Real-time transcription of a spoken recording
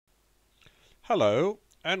Hello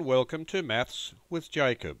and welcome to Maths with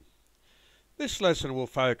Jacob. This lesson will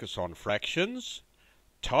focus on fractions,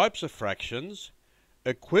 types of fractions,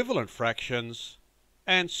 equivalent fractions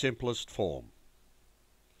and simplest form.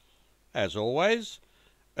 As always,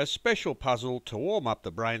 a special puzzle to warm up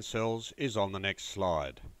the brain cells is on the next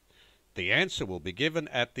slide. The answer will be given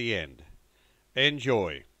at the end.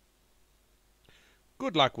 Enjoy!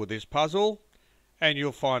 Good luck with this puzzle and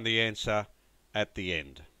you'll find the answer at the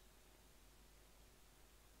end.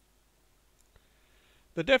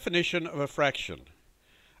 The definition of a fraction.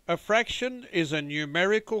 A fraction is a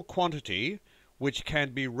numerical quantity which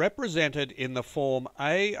can be represented in the form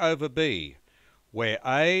a over b, where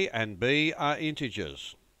a and b are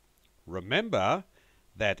integers. Remember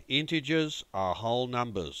that integers are whole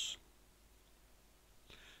numbers.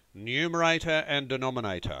 Numerator and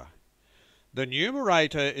denominator. The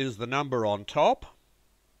numerator is the number on top,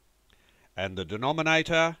 and the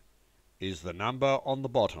denominator is the number on the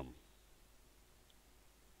bottom.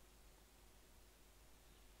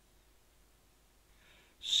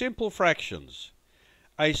 Simple fractions.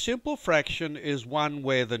 A simple fraction is one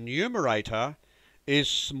where the numerator is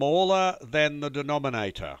smaller than the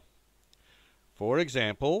denominator. For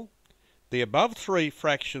example, the above three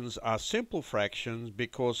fractions are simple fractions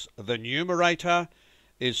because the numerator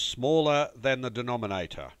is smaller than the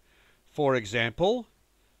denominator. For example,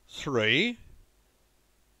 3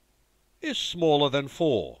 is smaller than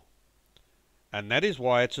 4, and that is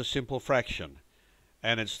why it's a simple fraction.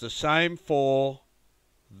 And it's the same for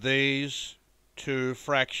these two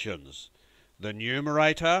fractions. The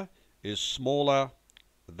numerator is smaller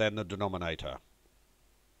than the denominator.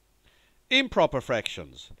 Improper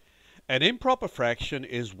fractions. An improper fraction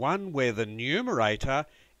is one where the numerator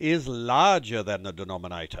is larger than the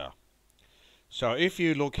denominator. So if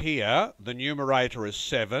you look here, the numerator is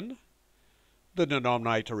 7, the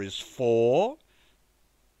denominator is 4,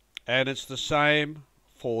 and it's the same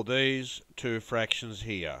for these two fractions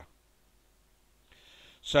here.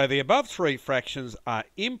 So the above three fractions are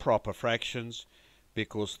improper fractions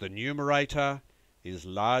because the numerator is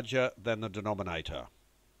larger than the denominator.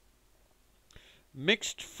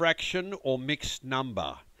 Mixed fraction or mixed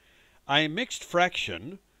number. A mixed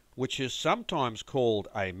fraction, which is sometimes called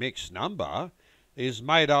a mixed number, is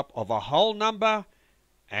made up of a whole number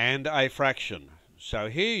and a fraction. So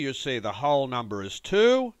here you see the whole number is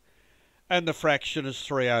 2 and the fraction is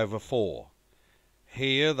 3 over 4.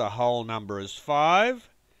 Here the whole number is 5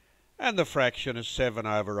 and the fraction is 7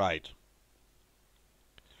 over 8.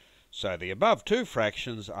 So the above two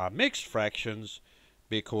fractions are mixed fractions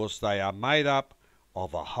because they are made up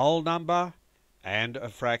of a whole number and a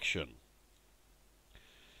fraction.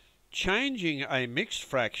 Changing a mixed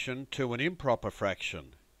fraction to an improper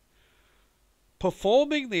fraction.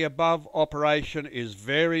 Performing the above operation is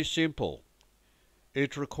very simple.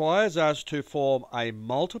 It requires us to form a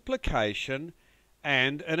multiplication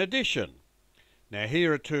and an addition. Now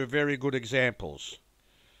here are two very good examples.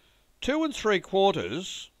 2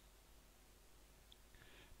 3/4.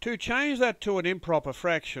 To change that to an improper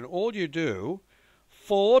fraction, all you do,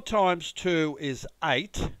 4 times 2 is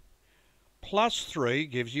 8, plus 3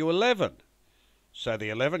 gives you 11. So the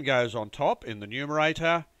 11 goes on top in the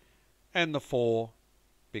numerator, and the 4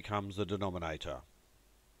 becomes the denominator.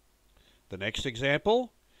 The next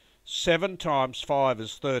example, 7 times 5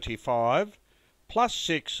 is 35, plus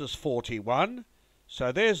 6 is 41.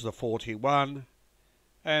 So there's the 41,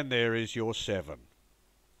 and there is your 7.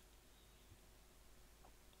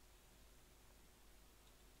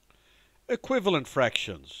 Equivalent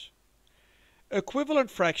fractions. Equivalent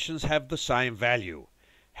fractions have the same value.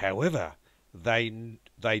 However,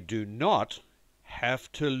 they do not have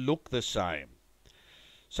to look the same.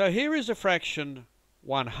 So here is a fraction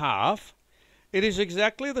 1/2. It is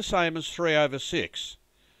exactly the same as 3 over 6.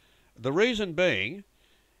 The reason being,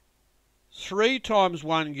 3 times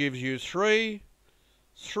 1 gives you 3,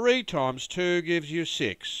 3 times 2 gives you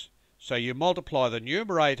 6. So you multiply the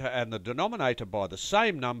numerator and the denominator by the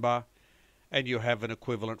same number, and you have an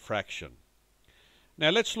equivalent fraction. Now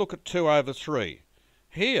let's look at 2 over 3.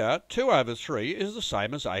 Here, 2 over 3 is the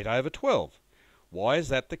same as 8 over 12. Why is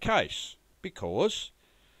that the case? Because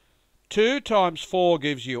 2 times 4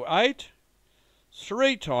 gives you 8,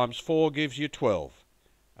 3 times 4 gives you 12,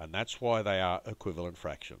 and that's why they are equivalent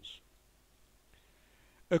fractions.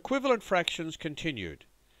 Equivalent fractions continued.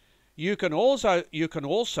 You can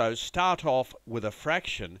also start off with a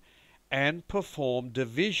fraction and perform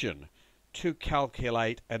division to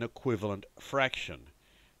calculate an equivalent fraction.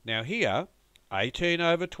 Now here, 18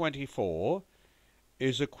 over 24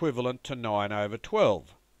 is equivalent to 9 over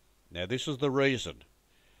 12. Now this is the reason.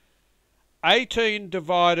 18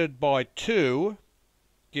 divided by 2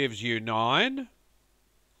 gives you 9.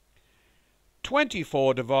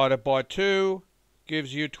 24 divided by 2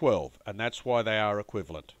 gives you 12, and that's why they are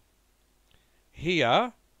equivalent.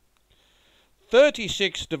 Here,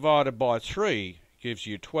 36 divided by 3 gives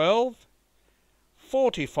you 12.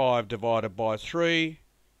 45 divided by 3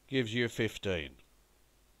 gives you 15.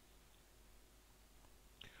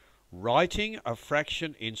 Writing a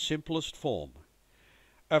fraction in simplest form.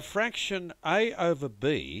 A fraction a over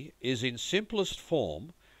b is in simplest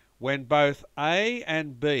form when both a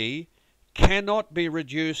and b cannot be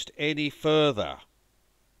reduced any further.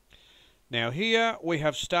 Now here we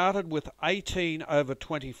have started with 18 over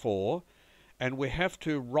 24, and we have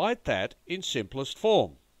to write that in simplest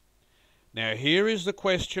form. Now here is the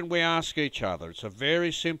question we ask each other. It's a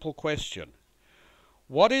very simple question.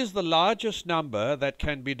 What is the largest number that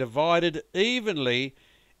can be divided evenly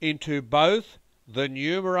into both the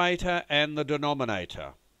numerator and the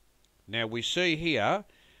denominator? Now we see here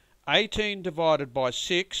 18 divided by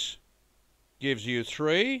 6 gives you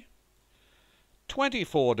 3.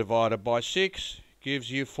 24 divided by 6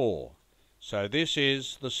 gives you 4. So this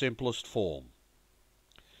is the simplest form.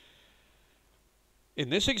 In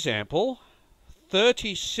this example,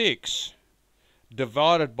 36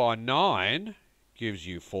 divided by 9 gives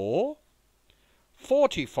you 4.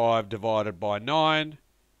 45 divided by 9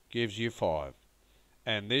 gives you 5.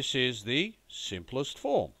 And this is the simplest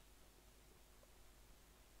form.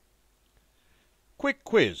 Quick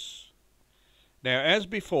quiz. Now, as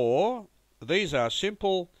before, these are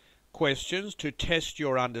simple questions to test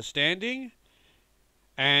your understanding,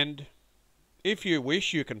 and if you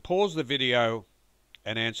wish, you can pause the video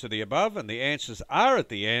and answer the above, and the answers are at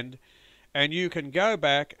the end, and you can go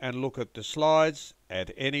back and look at the slides at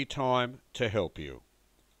any time to help you.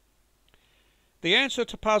 The answer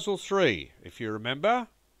to puzzle 3, if you remember,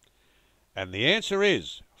 and the answer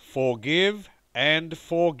is forgive and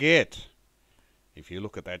forget. If you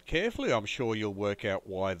look at that carefully, I'm sure you'll work out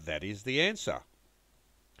why that is the answer.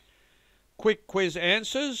 Quick quiz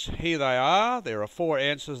answers, here they are. There are 4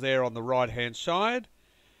 answers there on the right-hand side,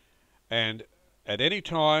 and at any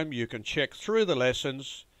time you can check through the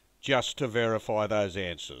lessons just to verify those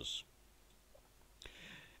answers.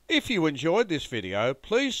 If you enjoyed this video,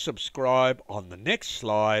 please subscribe on the next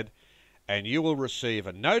slide and you will receive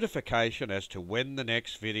a notification as to when the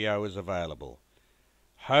next video is available.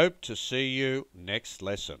 Hope to see you next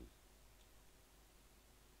lesson.